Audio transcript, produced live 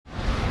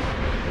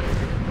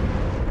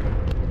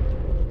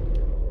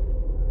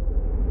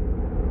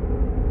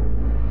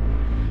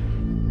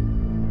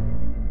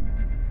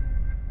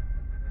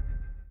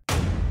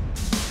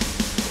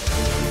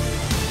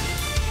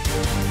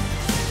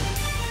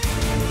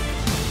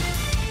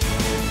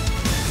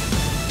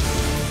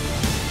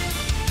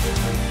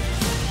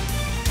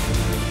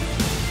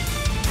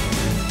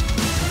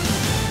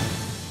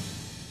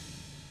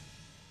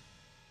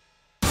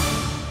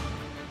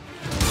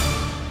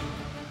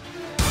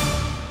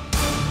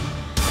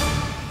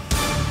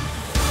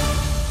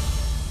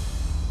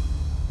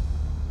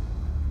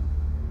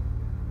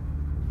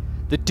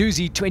The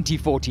Dusi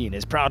 2014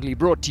 is proudly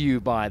brought to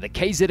you by the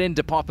KZN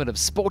Department of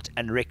Sport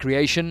and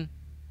Recreation,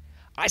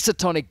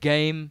 Isotonic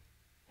Game,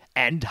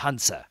 and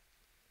Hansa.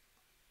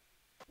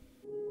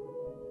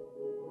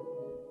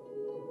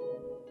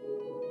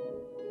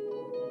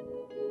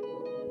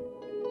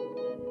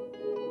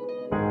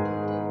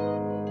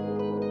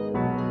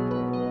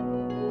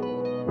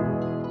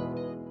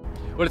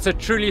 Well, it's a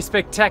truly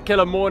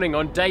spectacular morning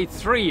on day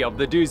 3 of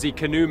the Dusi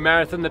Canoe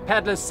Marathon. The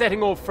paddlers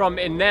setting off from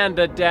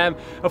Inanda Dam,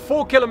 a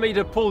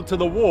 4-kilometre pull to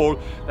the wall.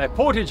 They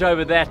portage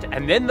over that,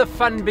 and then the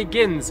fun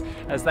begins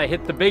as they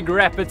hit the big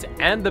rapids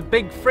and the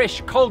big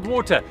fresh cold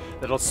water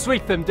that'll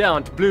sweep them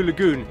down to Blue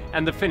Lagoon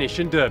and the finish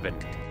in Durban.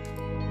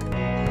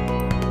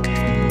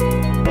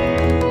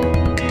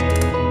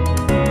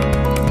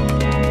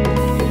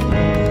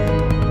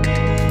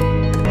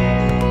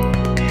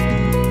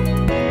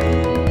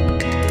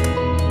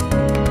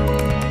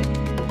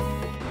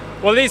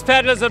 Well, these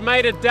paddlers have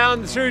made it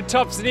down through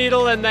Tops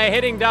Needle and they're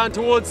heading down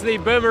towards the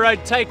Burma Road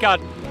takeout.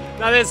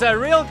 Now there's a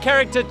real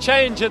character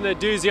change in the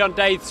Dusi on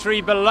day 3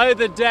 below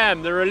the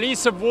dam. The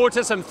release of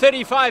water, some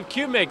 35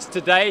 cumecs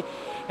today,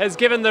 has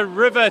given the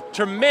river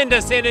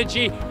tremendous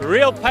energy,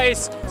 real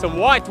pace, some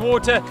white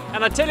water,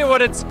 and I tell you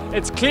what,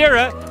 it's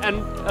clearer and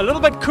a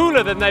little bit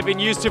cooler than they've been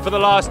used to for the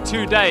last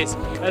 2 days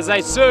as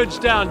they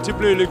surge down to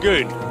Blue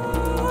Lagoon.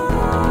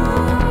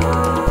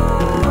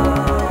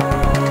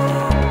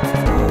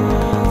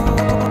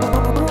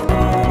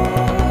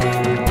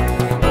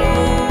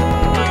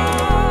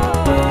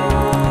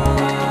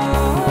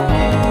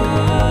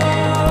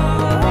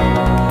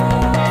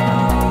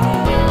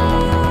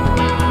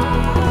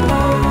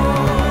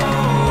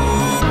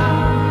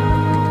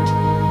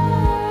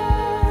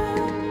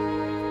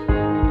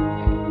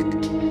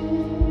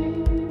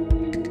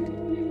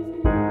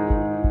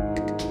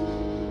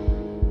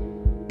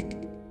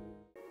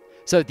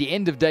 So at the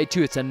end of day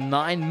 2, it's a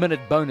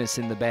 9-minute bonus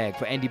in the bag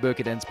for Andy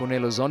Burkett and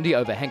Sponelo Zondi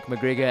over Hank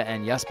McGregor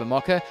and Jasper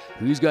Mocker.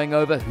 Who's going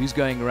over, who's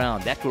going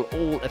around? That will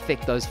all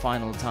affect those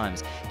final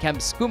times. Cam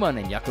Skuman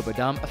and Jacob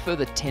Adam a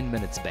further 10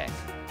 minutes back.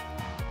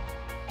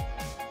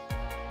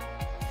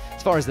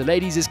 As far as the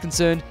ladies is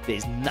concerned,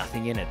 there's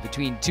nothing in it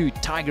between 2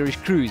 tigerish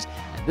crews,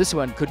 and this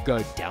one could go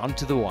down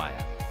to the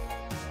wire.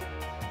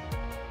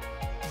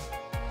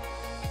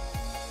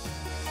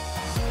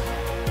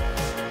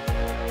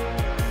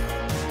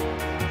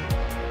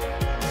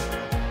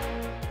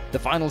 The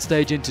final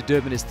stage into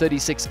Durban is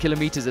 36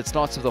 kilometers. It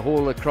starts with a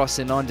haul across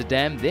Inanda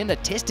Dam, then a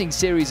testing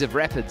series of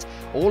rapids,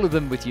 all of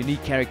them with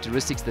unique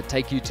characteristics that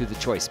take you to the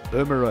choice: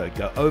 Burma Road,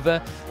 go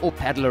over or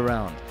paddle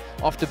around.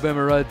 After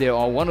Burma Road, there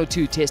are 1 or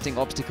 2 testing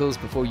obstacles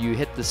before you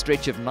hit the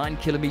stretch of 9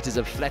 kilometers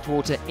of flat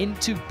water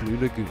into Blue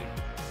Lagoon.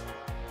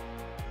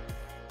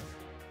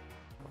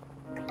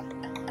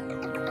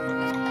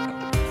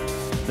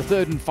 The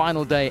third and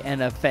final day,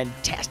 and a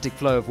fantastic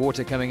flow of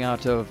water coming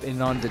out of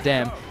Inanda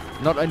Dam.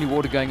 Not only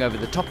water going over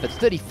the top, but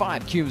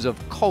 35 cubes of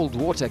cold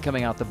water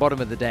coming out the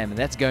bottom of the dam, and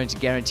that's going to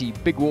guarantee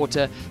big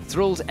water,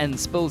 thrills and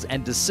spills,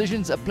 and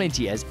decisions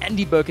aplenty as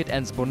Andy Burkett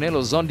and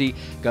Sponelo Zondi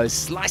go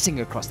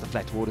slicing across the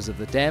flat waters of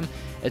the dam.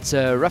 It's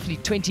a roughly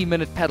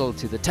 20-minute paddle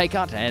to the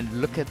takeout, and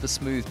look at the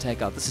smooth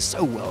takeout. This is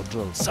so well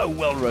drilled, so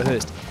well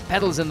rehearsed.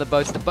 Paddles in the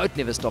boat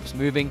never stops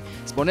moving.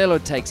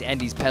 Sponelo takes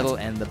Andy's paddle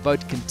and the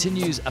boat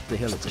continues up the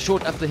hill. It's a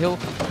short up the hill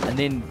and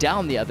then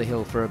down the other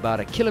hill for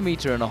about 1.5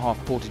 kilometers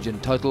portage in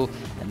total,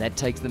 and that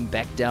takes them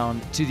back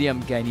down to the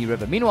Umgeni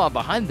River. Meanwhile,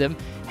 behind them,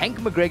 Hank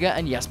McGregor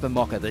and Jasper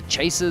Mocker, the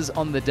chasers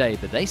on the day,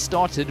 but they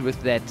started with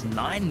that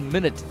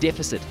 9-minute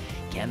deficit.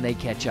 Can they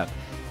catch up?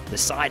 The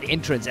side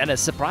entrance and a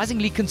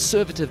surprisingly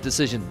conservative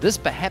decision. This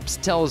perhaps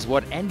tells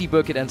what Andy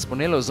Burkett and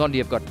Sponelo Zondi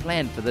have got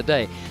planned for the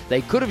day.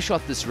 They could have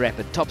shot this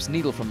rapid Tops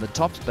Needle from the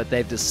tops, but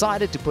they've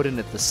decided to put in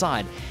at the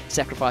side,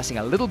 sacrificing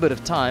a little bit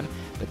of time,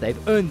 but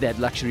they've earned that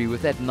luxury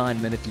with that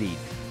 9-minute lead.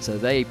 So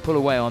they pull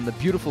away on the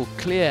beautiful,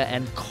 clear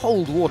and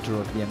cold water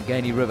of the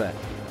Umgeni River,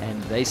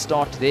 and they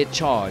start their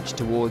charge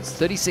towards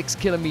 36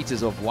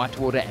 kilometers of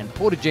whitewater and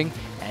portaging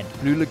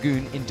at Blue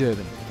Lagoon in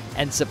Durban.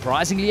 And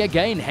surprisingly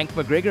again, Hank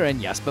McGregor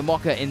and Jasper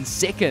Mocker in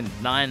second,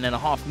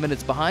 9.5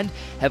 minutes behind,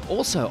 have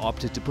also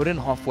opted to put in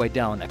halfway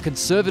down. A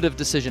conservative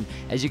decision.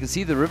 As you can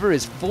see, the river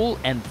is full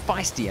and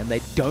feisty, and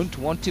they don't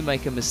want to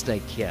make a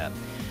mistake here.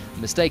 A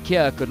mistake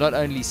here could not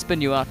only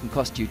spin you out and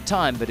cost you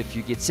time, but if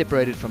you get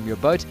separated from your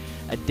boat,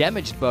 a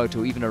damaged boat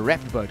or even a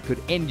wrapped boat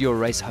could end your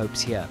race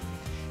hopes here.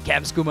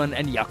 Cam Skuman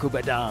and Jacob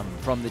Adam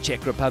from the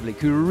Czech Republic,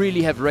 who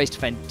really have raced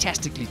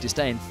fantastically to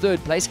stay in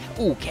third place.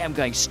 Oh, Cam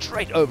going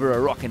straight over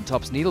a rock in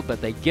Tops Needle, but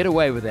they get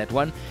away with that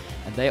one,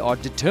 and they are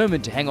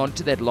determined to hang on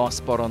to that last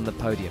spot on the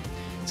podium.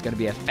 It's going to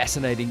be a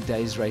fascinating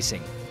day's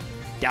racing.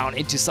 Down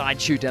into side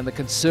chute, and the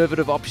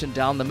conservative option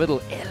down the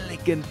middle,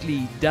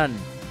 elegantly done.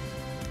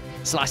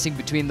 Slicing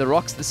between the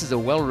rocks, this is a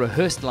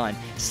well-rehearsed line.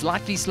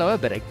 Slightly slower,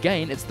 but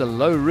again, it's the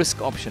low-risk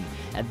option.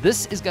 And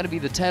this is going to be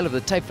the tail of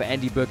the tape for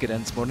Andy Burkett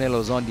and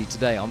Sponelo Zondi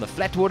today. On the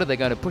flat water, they're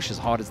going to push as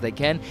hard as they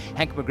can.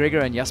 Hank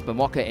McGregor and Jasper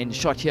Mocker in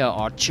shot here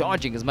are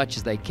charging as much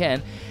as they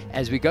can.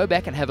 As we go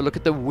back and have a look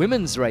at the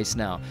women's race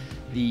now.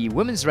 The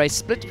women's race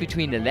split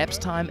between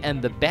elapsed time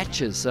and the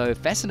batches, so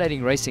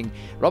fascinating racing.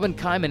 Robin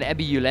Keim and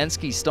Abby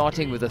Ulansky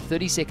starting with a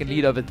 30-second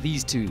lead over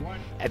these two.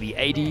 Abby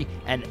Adi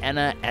and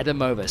Anna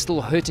Adamova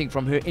still hurting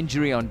from her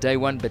injury on day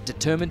one, but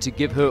determined to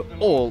give her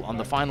all on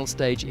the final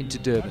stage into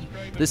Durban.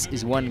 This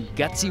is one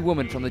gutsy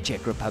woman from the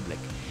Czech Republic.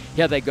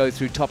 Here they go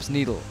through Tops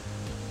Needle.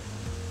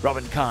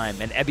 Robin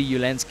Keim and Abby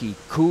Ulansky,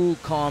 cool,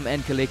 calm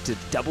and collected,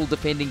 double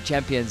defending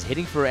champions,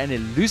 heading for an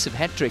elusive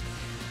hat-trick.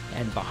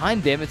 And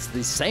behind them, it's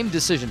the same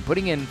decision,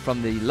 putting in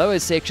from the lower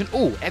section.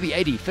 Oh, Abby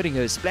Adi fitting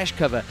her splash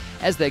cover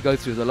as they go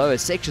through the lower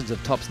sections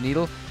of Tops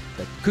Needle.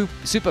 But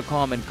super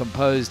calm and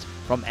composed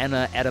from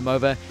Anna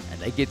Adamova, and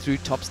they get through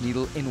Tops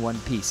Needle in one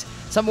piece.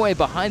 Some way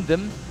behind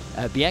them,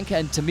 Bianca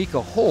and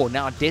Tamika Hoare,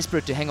 now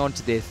desperate to hang on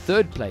to their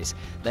third place.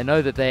 They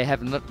know that they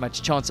have not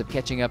much chance of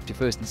catching up to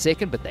first and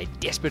second, but they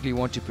desperately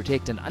want to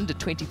protect an under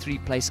 23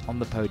 place on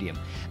the podium.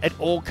 It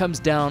all comes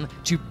down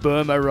to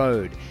Burma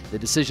Road. The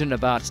decision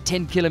about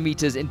 10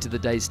 kilometers into the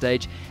day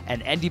stage,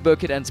 and Andy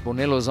Burkett and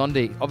Spornello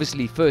Zondi,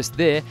 obviously first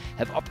there,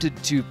 have opted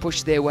to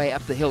push their way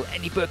up the hill.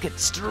 Andy Burkett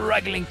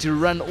struggling to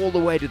run all the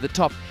way to the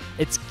top.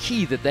 It's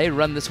key that they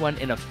run this one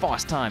in a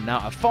fast time.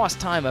 Now, a fast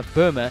time of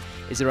Burma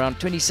is around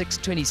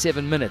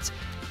 26-27 minutes.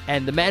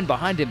 And the man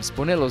behind him,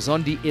 Spornello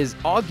Zondi, is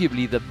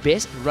arguably the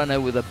best runner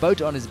with a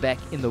boat on his back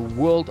in the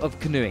world of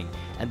canoeing.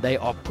 And they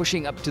are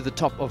pushing up to the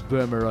top of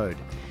Burma Road.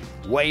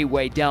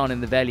 Way down in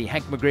the valley,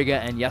 Hank McGregor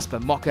and Jasper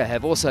Mocker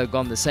have also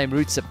gone the same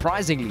route,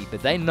 surprisingly,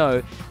 but they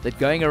know that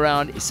going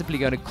around is simply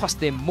going to cost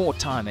them more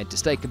time, and to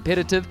stay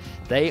competitive,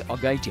 they are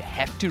going to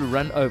have to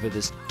run over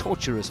this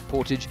torturous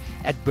portage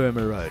at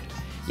Burma Road.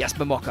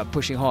 Jasper Mocker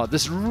pushing hard.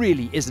 This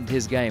really isn't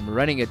his game,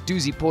 running a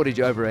Dusi portage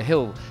over a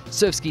hill,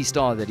 surf ski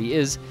star that he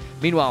is.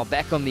 Meanwhile,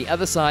 back on the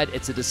other side,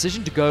 it's a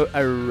decision to go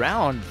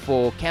around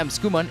for Cam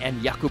Skuman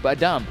and Jakub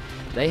Adam.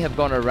 They have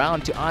gone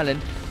around to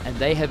Island, and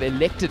they have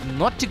elected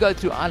not to go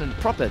through Island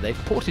proper.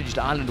 They've portaged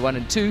Island 1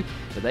 and 2,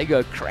 but they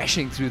go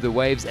crashing through the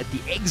waves at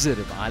the exit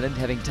of Island,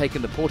 having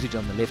taken the portage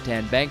on the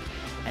left-hand bank.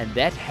 And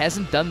that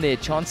hasn't done their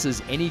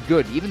chances any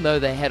good. Even though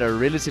they had a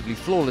relatively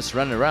flawless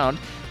run around,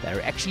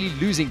 they're actually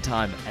losing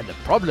time. And the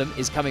problem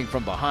is coming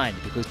from behind,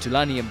 because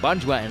Tulani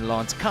Mbanjwa and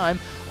Lance Keim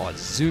are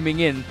zooming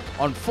in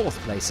on fourth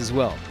place as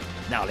well.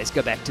 Now let's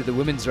go back to the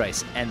women's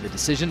race, and the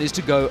decision is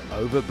to go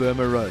over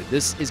Burma Road.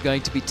 This is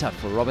going to be tough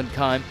for Robin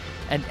Keim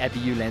and Abby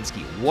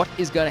Ulansky. What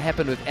is going to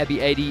happen with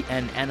Abby Adi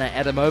and Anna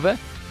Adamova?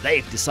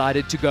 They've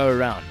decided to go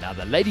around. Now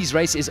the ladies'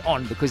 race is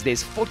on, because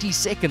there's 40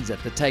 seconds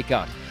at the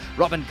takeout.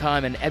 Robin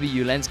Keim and Abby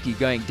Ulansky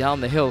going down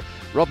the hill.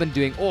 Robin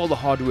doing all the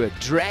hard work,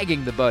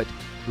 dragging the boat,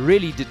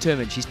 really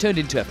determined. She's turned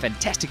into a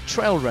fantastic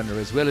trail runner,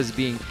 as well as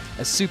being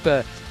a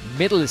super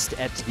medalist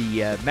at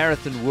the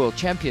Marathon World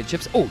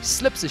Championships. Oh,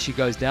 slips as she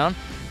goes down.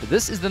 But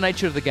this is the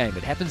nature of the game.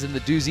 It happens in the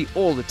Dusi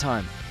all the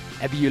time.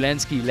 Abby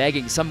Ulansky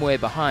lagging somewhere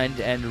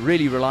behind and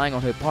really relying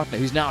on her partner,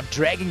 who's now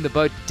dragging the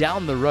boat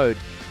down the road.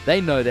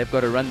 They know they've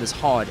got to run this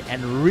hard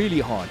and really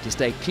hard to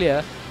stay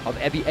clear of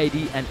Abby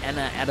Adi and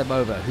Anna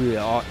Adamova, who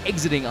are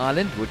exiting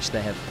Island, which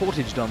they have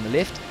portaged on the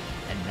left.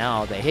 And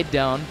now they head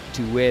down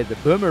to where the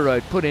Burma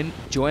Road put-in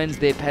joins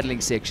their paddling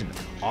section.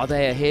 Are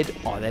they ahead?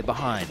 Are they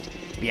behind?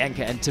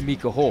 Bianca and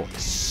Tamika Hoare,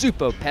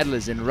 super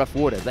paddlers in rough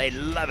water. They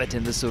love it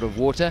in this sort of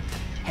water.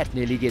 Hat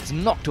nearly gets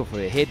knocked off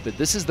her head, but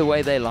this is the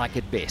way they like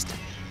it best.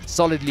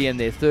 Solidly in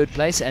their third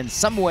place and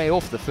some way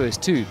off the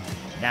first two.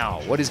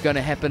 Now, what is going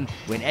to happen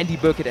when Andy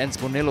Burkett and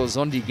Spornello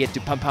Zondi get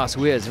to Pump House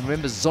Weirs? And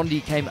remember,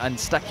 Zondi came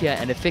unstuck here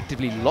and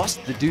effectively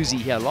lost the Dusi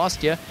here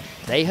last year.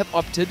 They have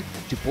opted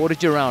to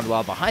portage around,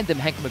 while behind them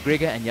Hank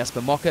McGregor and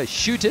Jasper Mocker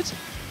shoot it.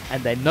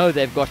 And they know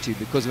they've got to,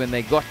 because when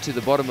they got to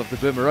the bottom of the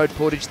Burma Road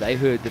portage, they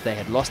heard that they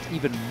had lost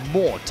even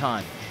more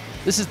time.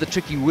 This is the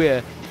tricky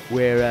weir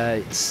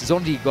where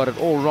Zondi got it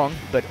all wrong,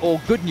 but all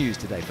good news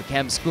today for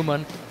Cam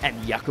Skuman and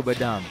Jakub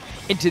Adam.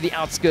 Into the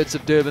outskirts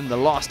of Durban, the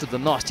last of the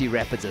nasty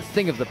rapids, a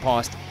thing of the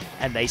past,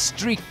 and they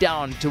streak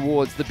down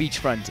towards the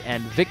beachfront,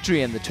 and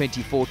victory in the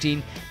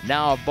 2014.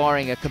 Now,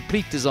 barring a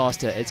complete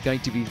disaster, it's going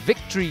to be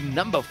victory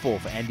number 4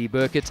 for Andy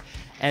Burkett.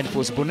 And for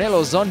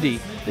Spornello Zondi,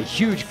 the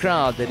huge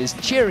crowd that is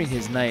cheering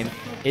his name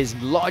is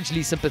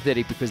largely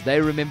sympathetic, because they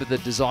remember the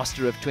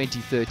disaster of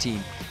 2013.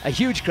 A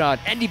huge crowd.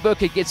 Andy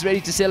Burkett gets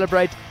ready to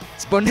celebrate.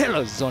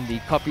 Spornello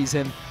Zondi copies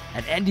him,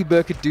 and Andy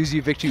Burkett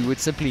Dusi victory would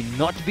simply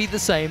not be the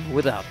same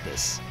without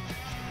this.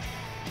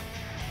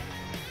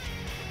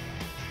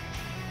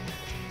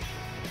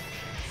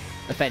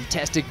 A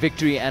fantastic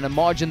victory and a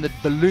margin that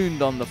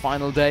ballooned on the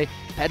final day.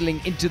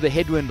 Paddling into the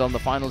headwind on the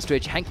final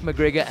stretch, Hank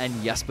McGregor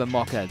and Jasper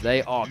Mocker.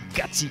 They are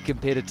gutsy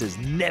competitors,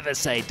 never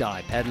say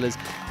die paddlers,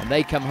 and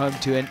they come home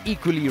to an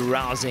equally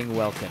rousing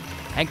welcome.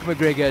 Hank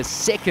McGregor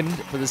second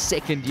for the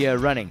second year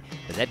running,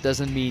 but that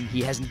doesn't mean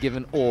he hasn't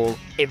given all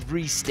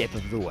every step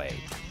of the way.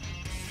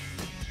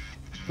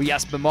 For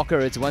Jasper Mocker,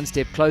 it's one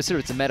step closer.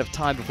 It's a matter of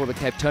time before the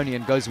Cape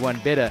Townian goes one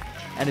better.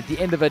 And at the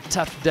end of a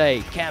tough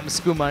day, Cam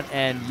Skuman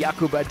and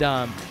Jakub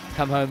Adam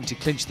come home to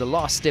clinch the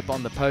last step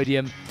on the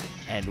podium.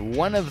 And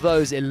one of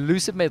those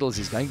elusive medals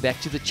is going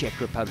back to the Czech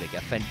Republic.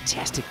 A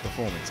fantastic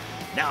performance.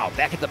 Now,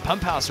 back at the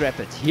Pump House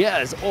Rapids,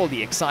 here's all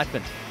the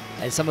excitement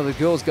as some of the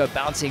girls go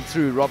bouncing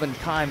through. Robin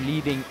Keim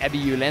leading Abby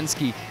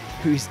Ulansky,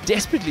 who's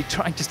desperately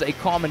trying to stay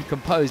calm and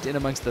composed in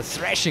amongst the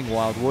thrashing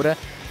wild water.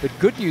 But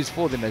good news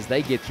for them as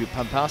they get through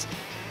Pump House.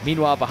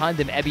 Meanwhile, behind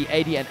them, Abby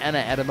Adi and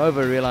Anna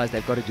Adamova realize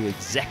they've got to do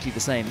exactly the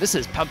same. This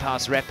is Pump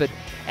House Rapid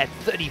at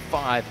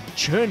 35,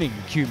 churning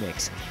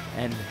QMX.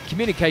 And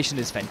communication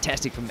is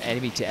fantastic from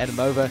Adi to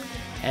Adamova.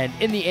 And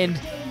in the end,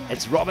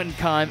 it's Robin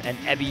Keim and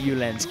Abby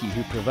Ulansky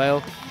who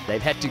prevail.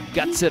 They've had to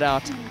guts it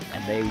out,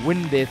 and they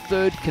win their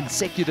third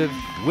consecutive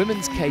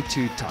women's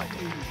K2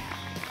 title.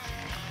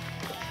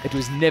 It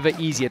was never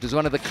easy. It was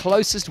one of the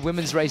closest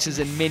women's races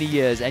in many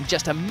years, and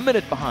just a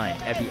minute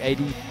behind Abby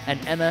Adi and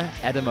Anna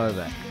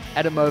Adamova.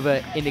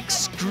 Adamova in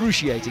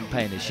excruciating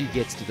pain as she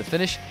gets to the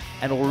finish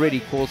and already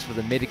calls for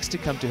the medics to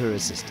come to her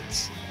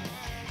assistance.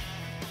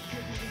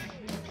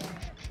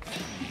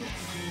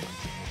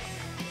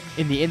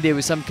 In the end, there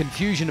was some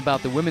confusion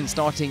about the women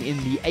starting in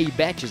the A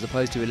batch as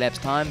opposed to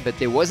elapsed time, but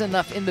there was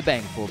enough in the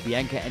bank for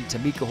Bianca and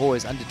Tamika Hoare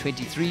as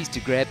under-23s to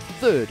grab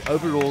third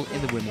overall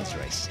in the women's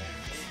race.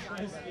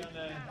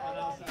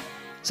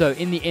 So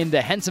in the end,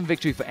 a handsome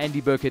victory for Andy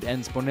Burkett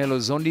and Spornello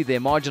Zondi, their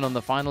margin on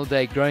the final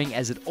day growing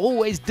as it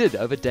always did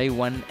over day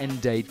 1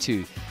 and day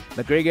 2.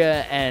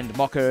 McGregor and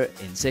Mocker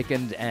in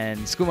second, and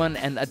Skuman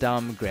and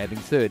Adam grabbing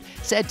third.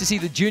 Sad to see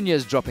the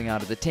juniors dropping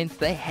out of the 10th.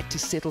 They had to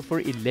settle for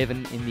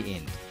 11 in the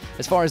end.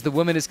 As far as the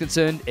women is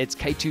concerned, it's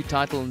K2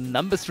 title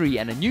number 3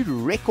 and a new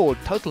record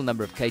total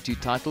number of K2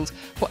 titles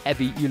for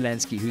Abby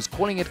Ulansky, who's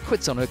calling it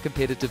quits on her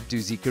competitive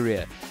Dusi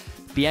career.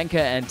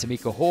 Bianca and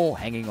Tamika Hoare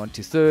hanging on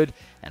to third,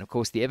 and of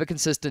course the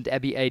ever-consistent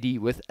Abby Adi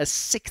with a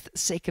 6th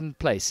second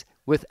place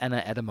with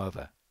Anna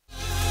Adamova.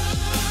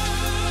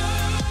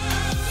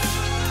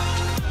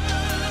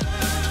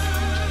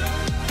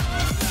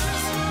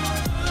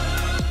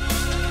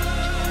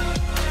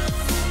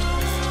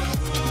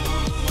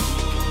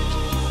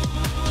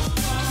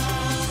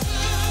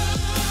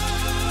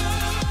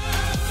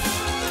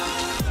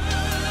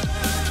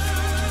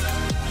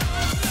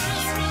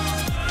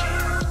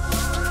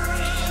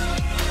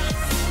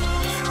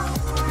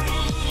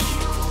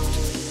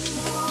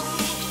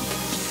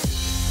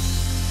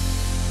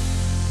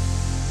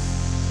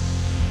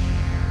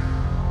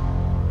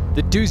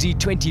 The Dusi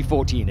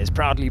 2014 is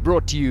proudly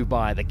brought to you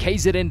by the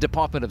KZN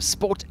Department of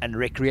Sport and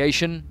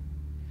Recreation,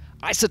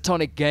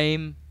 Isotonic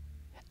Game,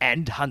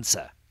 and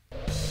Hansa.